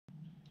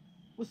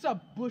What's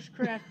up,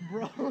 Bushcraft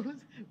Bros?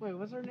 Wait,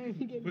 what's our name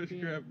again?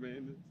 Bushcraft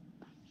Bandits.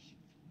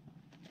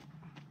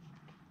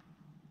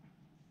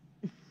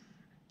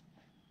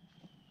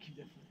 Keep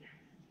that foot there.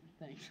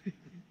 Thanks.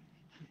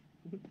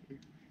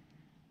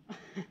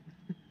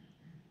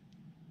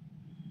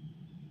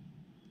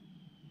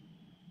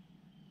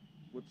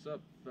 What's up,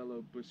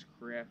 fellow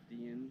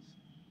Bushcraftians?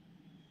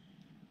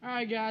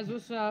 Alright guys,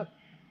 what's up?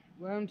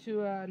 Welcome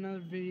to another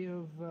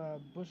video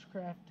of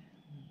Bushcraft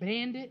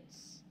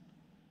Bandits.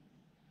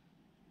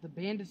 The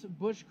Bandits of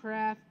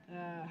Bushcraft.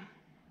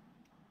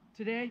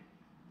 Today,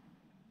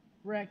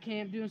 we're at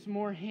camp doing some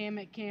more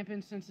hammock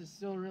camping since it's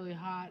still really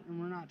hot and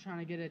we're not trying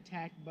to get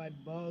attacked by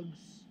bugs.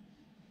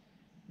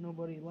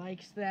 Nobody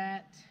likes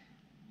that.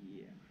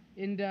 Yeah.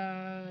 And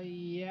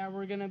yeah,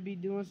 we're gonna be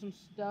doing some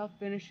stuff,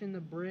 finishing the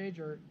bridge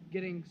or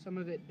getting some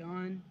of it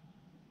done.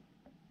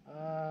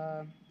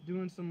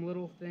 Doing some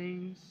little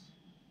things,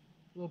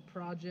 little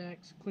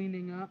projects,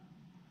 cleaning up.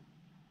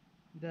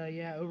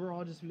 Yeah,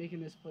 overall just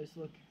making this place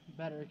look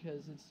better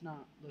because it's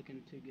not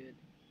looking too good.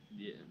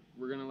 Yeah,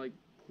 we're gonna like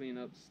clean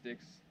up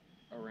sticks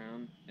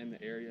around in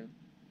the area,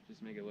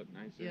 just make it look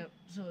nicer. Yep,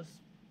 so let's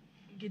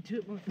get to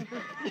it,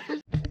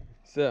 motherfucker.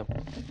 So,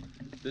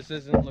 this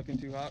isn't looking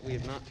too hot. We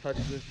have not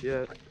touched this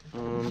yet.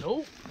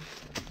 Nope.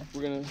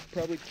 We're gonna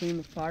probably clean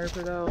the fire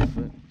pit out,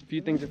 but a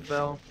few things have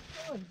fell.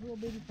 Oh, it's a little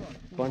baby frog.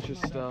 Bunch of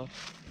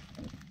stuff.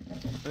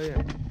 Oh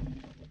yeah.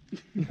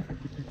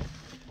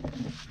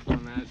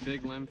 On that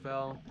big limb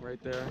fell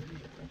right there.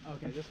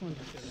 Okay, this one's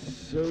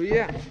just So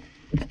yeah.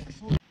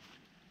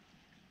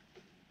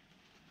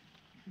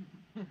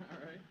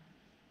 Alright.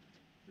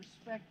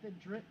 Respect the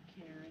drip,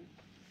 Karen.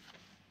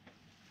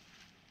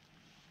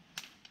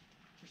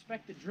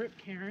 Respect the drip,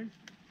 Karen.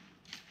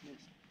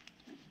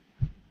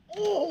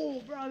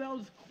 Oh, bro, that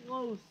was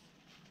close.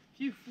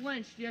 If you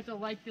flinched, you have to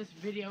like this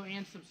video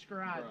and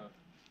subscribe. Bruh.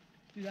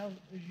 Dude, that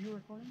was you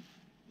recording?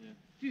 Yeah.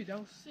 Dude, that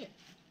was sick.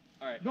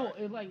 Alright. No,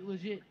 it like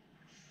legit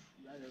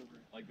right over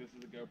it. Like this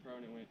is a GoPro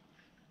and it went.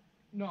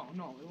 No,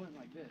 it went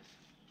like this.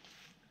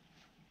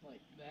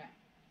 Like that.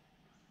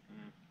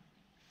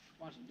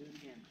 Watch him do it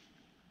again.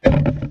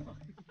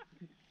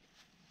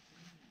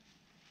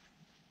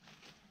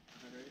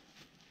 Alright.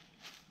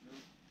 No.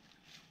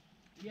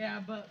 Yeah,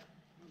 but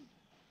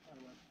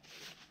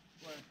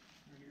where?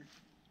 Right here.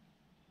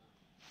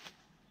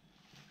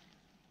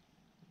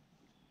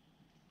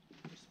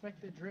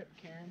 Respect the drip,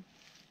 Karen.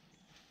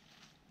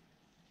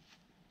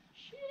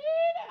 Shit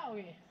out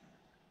here.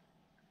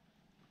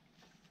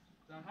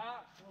 The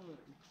hot one.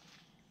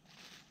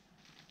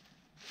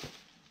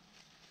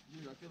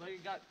 Dude, I feel like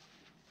it got.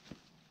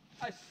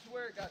 I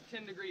swear it got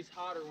 10 degrees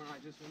hotter when I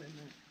just went in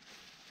there.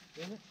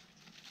 Did it?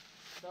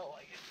 Felt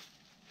like it.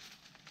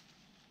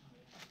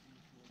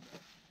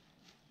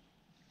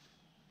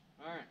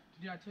 Alright.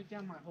 Dude, I took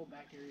down my whole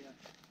back area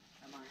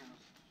at my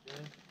house. Yeah?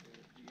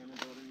 You gonna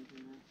build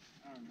anything there?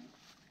 I don't know.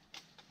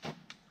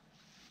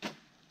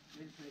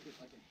 They just make it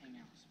like a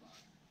hangout spot.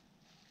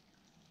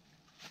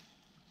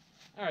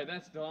 Alright,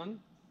 that's done.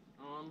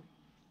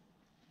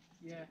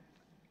 Yeah.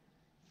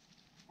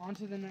 On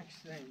to the next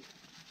thing.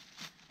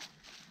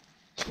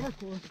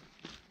 Parkour.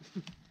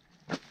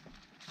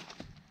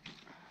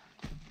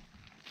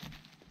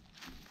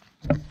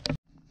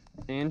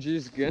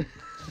 Angie's good.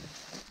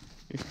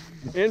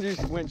 Angie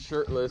went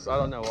shirtless. I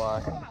don't know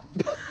why.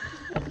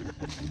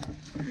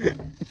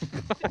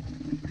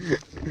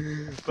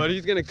 But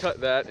he's gonna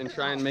cut that and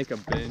try and make a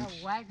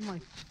bench. I wagged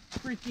my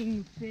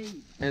freaking face.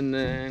 And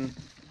then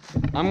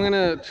I'm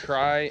gonna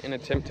try and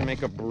attempt to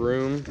make a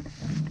broom.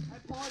 I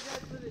apologize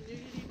for the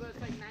nudity, but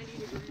it's like 90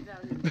 degrees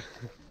out here.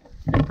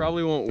 It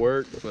probably won't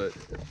work, but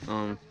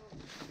Don't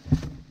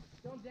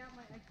doubt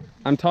my expertise.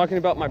 I'm talking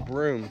about my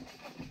broom.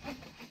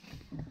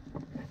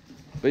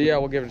 But yeah,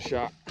 we'll give it a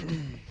shot.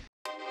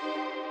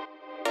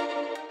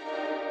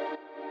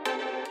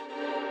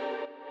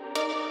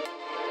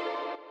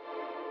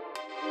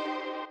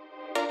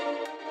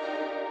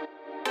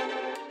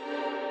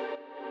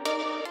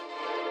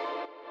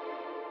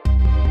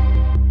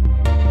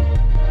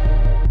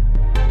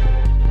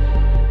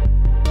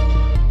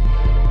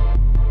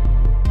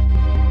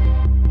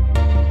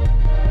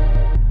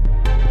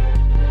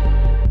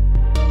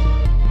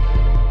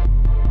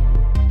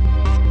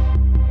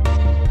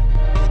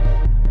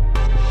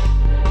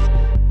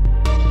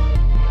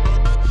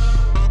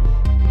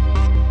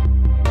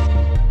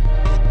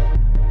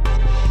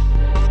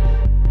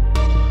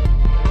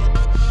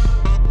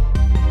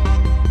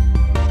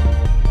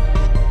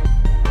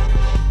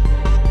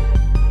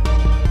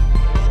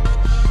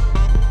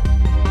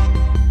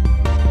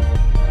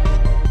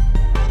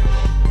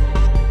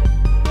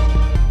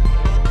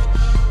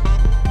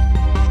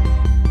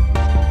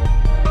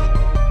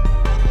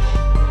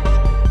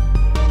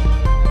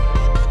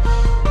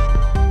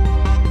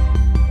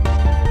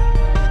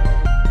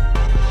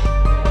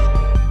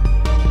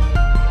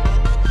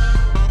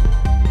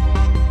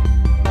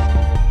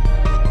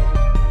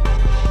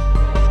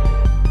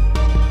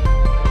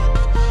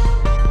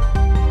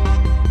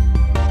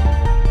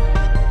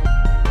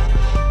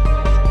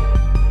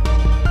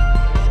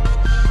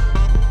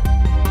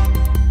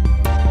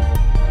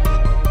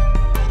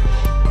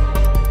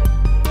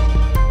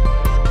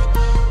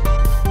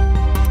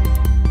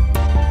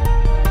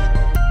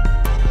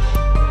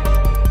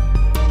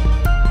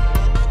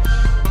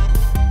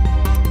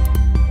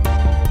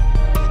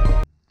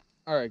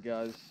 Alright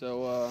guys,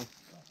 so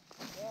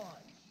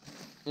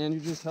Andrew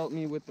just helped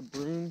me with the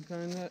broom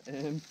kinda,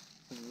 and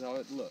this is how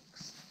it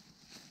looks.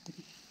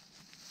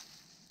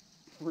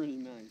 Pretty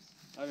nice.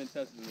 I haven't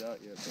tested it out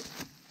yet,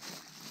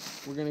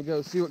 but we're gonna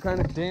go see what kind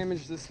of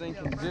damage this thing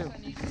can do. I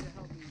need you to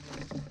help me.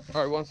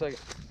 Alright, 1 second.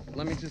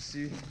 Let me just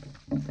see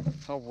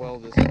how well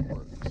this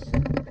works.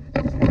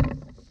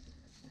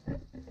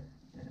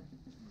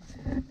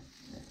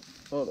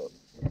 Hold up.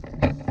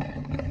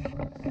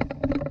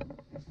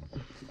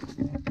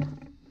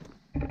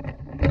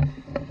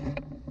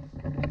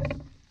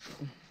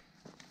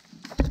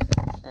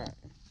 Alright.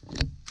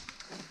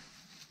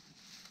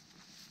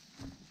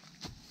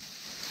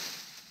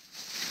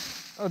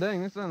 Oh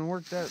dang, this doesn't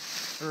work that,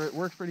 or it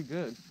works pretty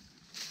good.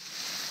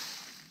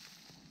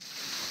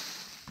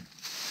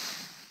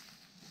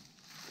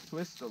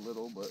 Twist a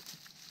little, but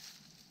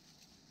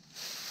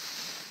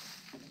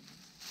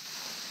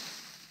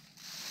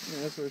yeah,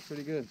 this works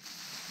pretty good.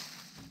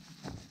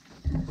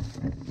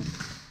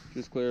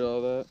 Just cleared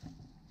all that.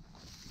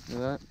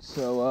 Look at that.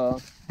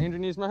 So Andrew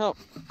needs my help.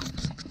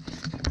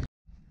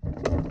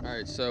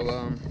 Alright,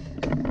 so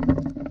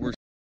we're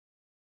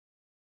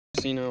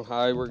casino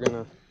high.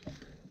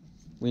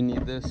 We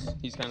need this.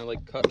 He's kind of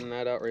like cutting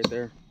that out right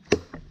there.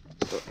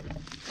 So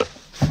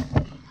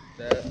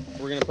that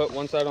we're gonna put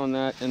one side on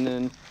that, and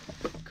then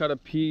cut a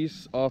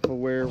piece off of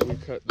where we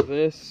cut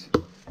this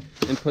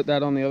and put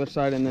that on the other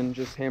side, and then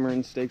just hammer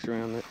in stakes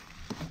around it.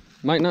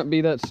 Might not be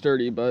that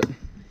sturdy, but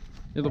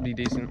it'll be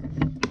decent.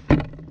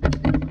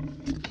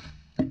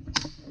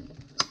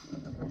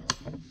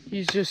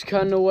 He's just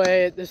cutting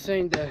away at this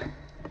thing to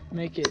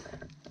make it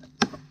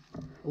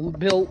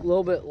built a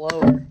little bit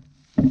lower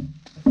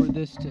for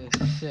this to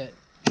sit,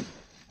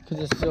 because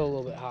it's still a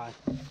little bit high.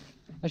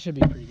 That should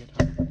be pretty good.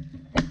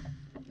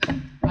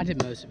 I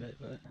did most of it,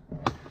 but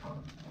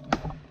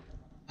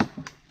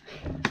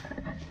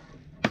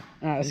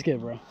alright, that's good,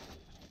 bro.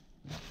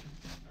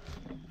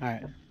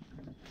 Alright.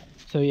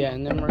 So yeah,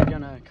 and then we're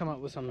gonna come up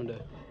with something to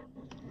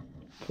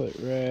put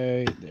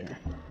right there.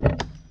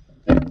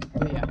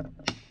 But yeah,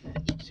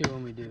 see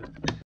when we do.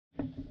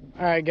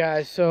 Alright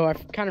guys, so I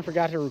kind of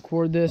forgot to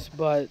record this,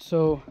 but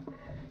so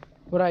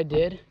what I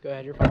did, go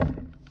ahead, you're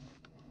fine.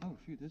 Oh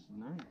shoot, this is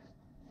nice.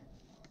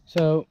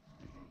 So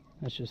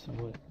that's just some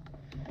wood.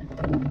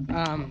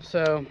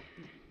 So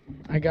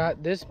I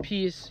got this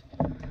piece,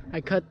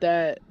 I cut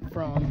that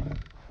from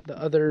the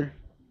other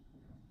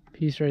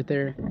piece right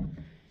there,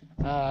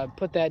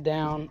 put that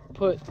down,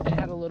 it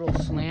had a little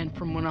slant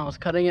from when I was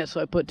cutting it,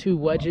 so I put 2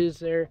 wedges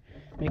there,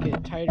 make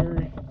it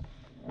tighter.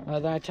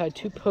 Then I tied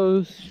 2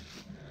 posts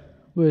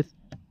with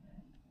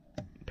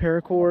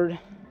paracord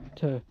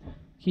to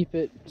keep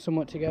it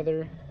somewhat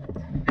together.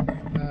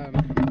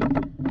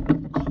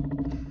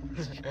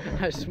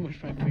 I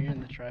smushed my finger in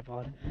the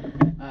tripod.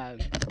 And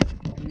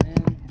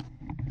then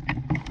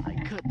I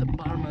cut the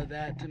bottom of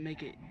that to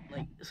make it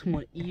like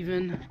somewhat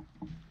even.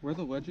 Where are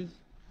the wedges?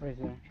 Right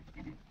there.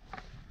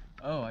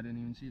 Oh, I didn't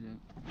even see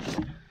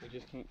that. They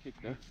just can't kick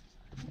there.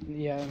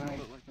 Yeah, and I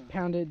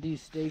pounded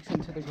these stakes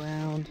into the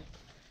ground.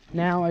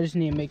 Now I just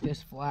need to make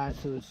this flat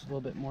so it's a little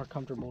bit more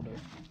comfortable to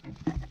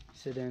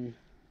sit in.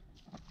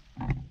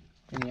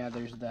 And yeah,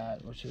 there's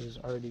that, which has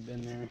already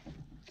been there.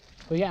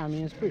 But yeah, I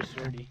mean, it's pretty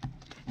sturdy.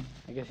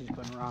 I guess he's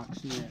putting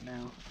rocks near it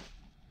now.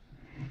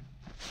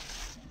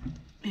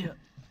 Yeah.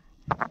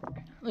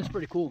 Looks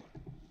pretty cool.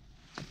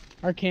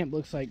 Our camp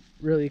looks like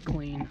really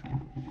clean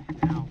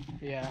now.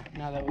 Yeah,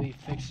 now that we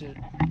fixed it.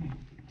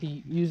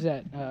 He used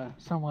that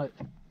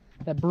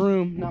that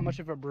broom, not much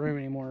of a broom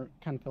anymore,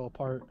 kind of fell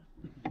apart.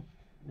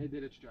 It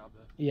did its job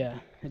though. Yeah,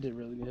 it did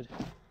really good.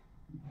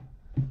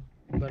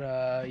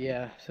 But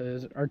yeah,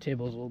 so our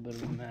table's a little bit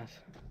of a mess.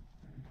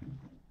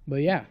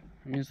 But yeah,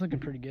 I mean, it's looking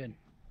pretty good.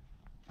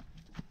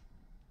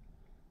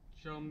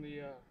 Show him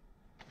the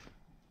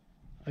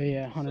Oh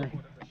yeah, Hunter.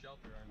 somewhat of a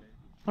shelter I made.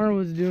 Hunter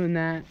was doing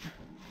that.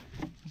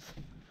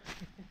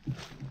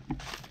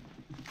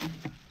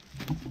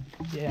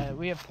 Yeah,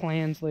 we have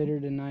plans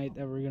later tonight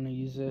that we're gonna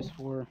use this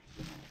for.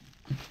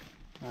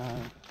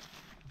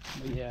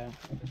 But yeah.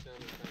 That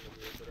sounded kind of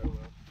weird, but oh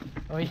well.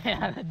 Oh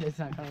yeah, that did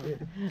sound kind of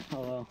weird.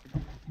 Oh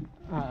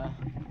well.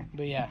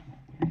 But yeah.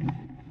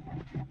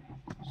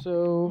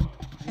 So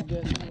I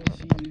guess we'll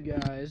see you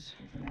guys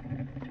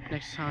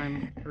next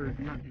time, or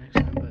not next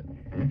time, but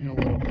in a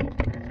little bit.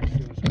 We're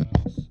doing something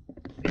else.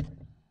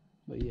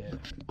 But yeah.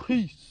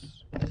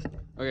 Peace.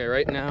 Okay,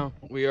 right now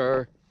we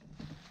are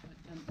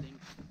Attempting.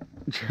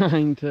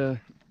 trying to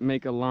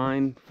make a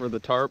line for the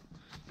tarp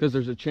because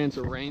there's a chance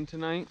of rain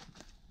tonight.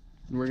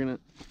 And we're gonna,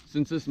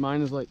 since this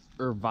vine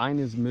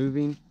is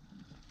moving,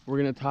 we're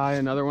gonna tie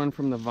another one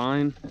from the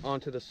vine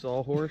onto the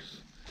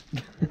sawhorse.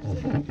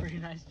 That's a pretty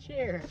nice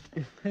chair.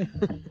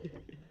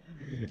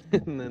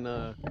 And then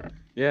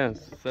yeah,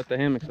 set the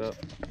hammocks up.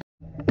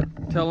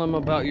 Tell them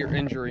about your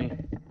injury.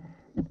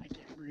 I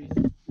can't breathe.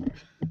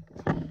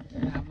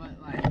 Yeah, but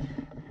like, I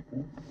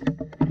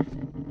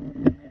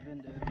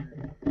bend over.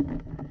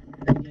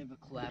 You have a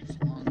collapsed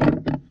lung.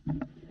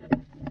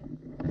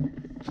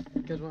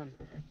 Good one.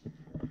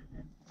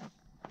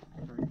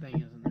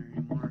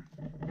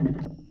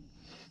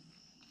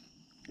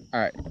 All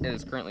right, it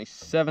is currently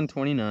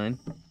 7:29,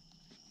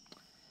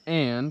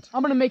 and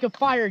I'm gonna make a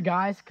fire,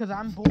 guys, because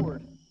I'm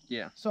bored.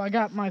 yeah. So I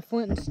got my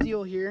flint and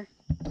steel here.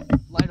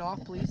 Light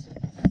off, please.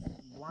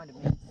 You blinded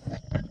me.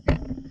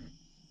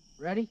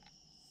 Ready?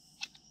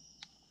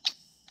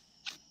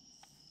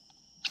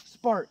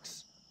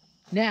 Sparks.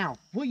 Now,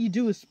 what you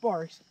do with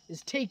sparks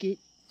is take it.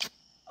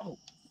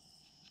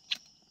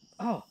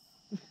 Oh.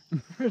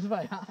 Where's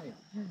my eye?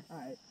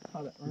 Alright,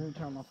 hold up. Let me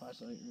turn on my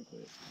flashlight real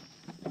quick.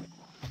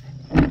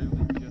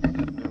 Just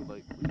said no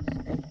light,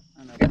 please.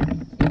 I know.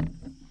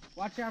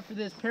 Watch out for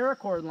this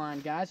paracord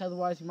line, guys,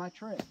 otherwise you might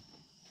trip.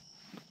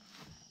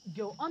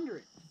 Go under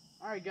it.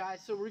 Alright, guys,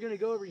 so we're gonna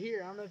go over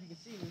here. I don't know if you can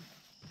see me.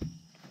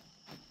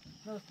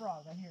 Another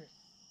frog, I hear it.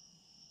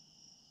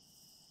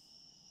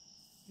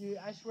 Dude,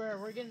 I swear,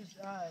 we're getting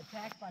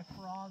attacked by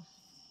frogs.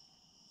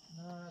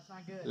 No, that's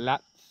not good.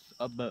 Lots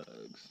of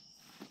bugs.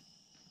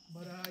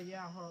 But,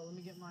 yeah, hold on, let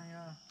me get my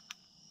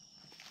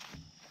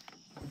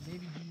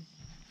baby juice.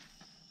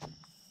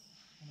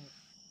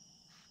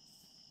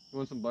 You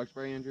want some bug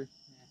spray, Andrew?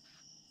 Yeah.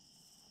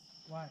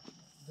 Why?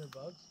 Is there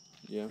bugs?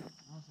 Yeah. I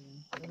don't see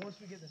any. Well,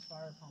 once we get this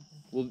fire pumping.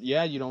 Well,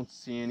 yeah, you don't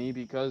see any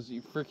because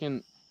you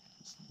freaking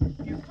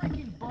You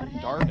freaking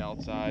butthead. dark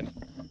outside.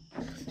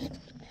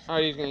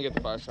 Alright, he's gonna get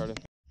the fire started.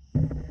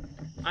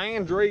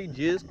 Andrew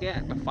just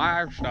got the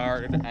fire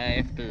started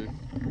after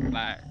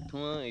like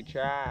 20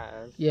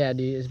 tries. Yeah,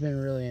 dude, it's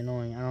been really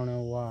annoying. I don't know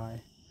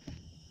why.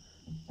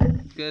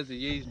 Because he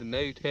used a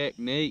new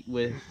technique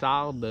with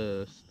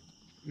sawdust.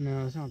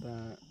 No, it's not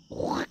that.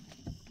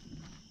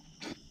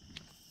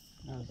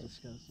 That was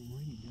disgusting.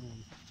 What are you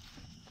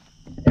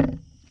doing?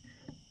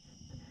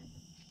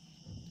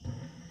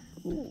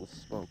 Ooh,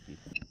 smoky.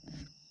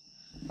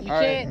 You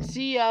All can't right.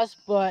 see us,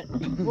 but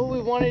what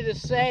we wanted to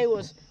say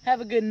was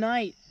have a good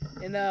night.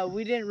 And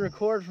we didn't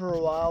record for a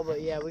while,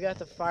 but yeah, we got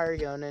the fire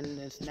going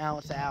and now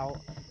it's out.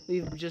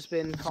 We've just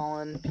been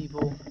calling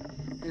people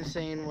and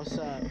saying what's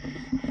up.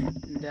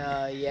 And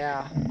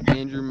yeah.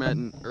 Andrew met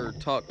or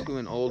talked to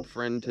an old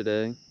friend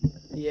today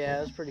Yeah,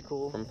 it was pretty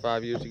cool. from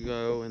 5 years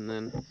ago, and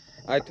then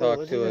I Wait, talked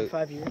was to it it.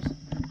 5 years?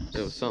 It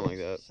was something like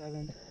that.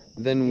 7.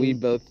 Then we 8.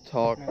 both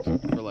talked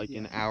for like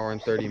an hour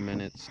and 30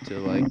 minutes to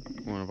like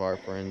one of our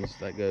friends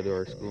that go to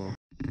our school.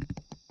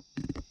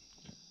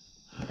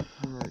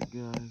 Alright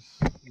guys,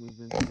 we've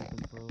been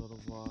sleeping for a little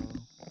while.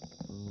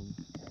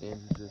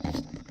 Andrew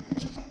just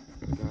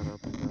got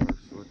up and got our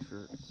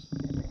sweatshirts.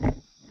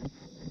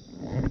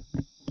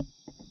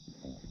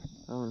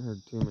 I haven't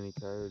heard too many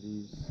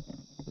coyotes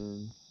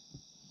and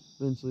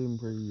been sleeping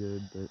pretty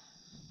good, but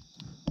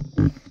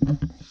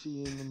see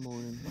you in the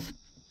morning.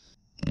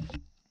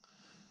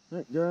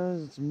 Alright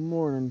guys, it's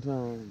morning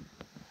time.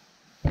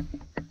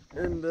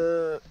 And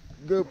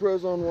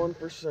GoPro's on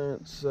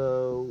 1%,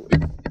 so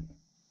if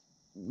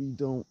we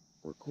don't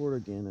record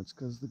again, it's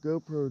because the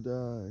GoPro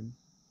died.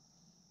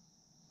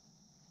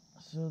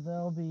 So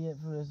that'll be it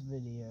for this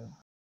video.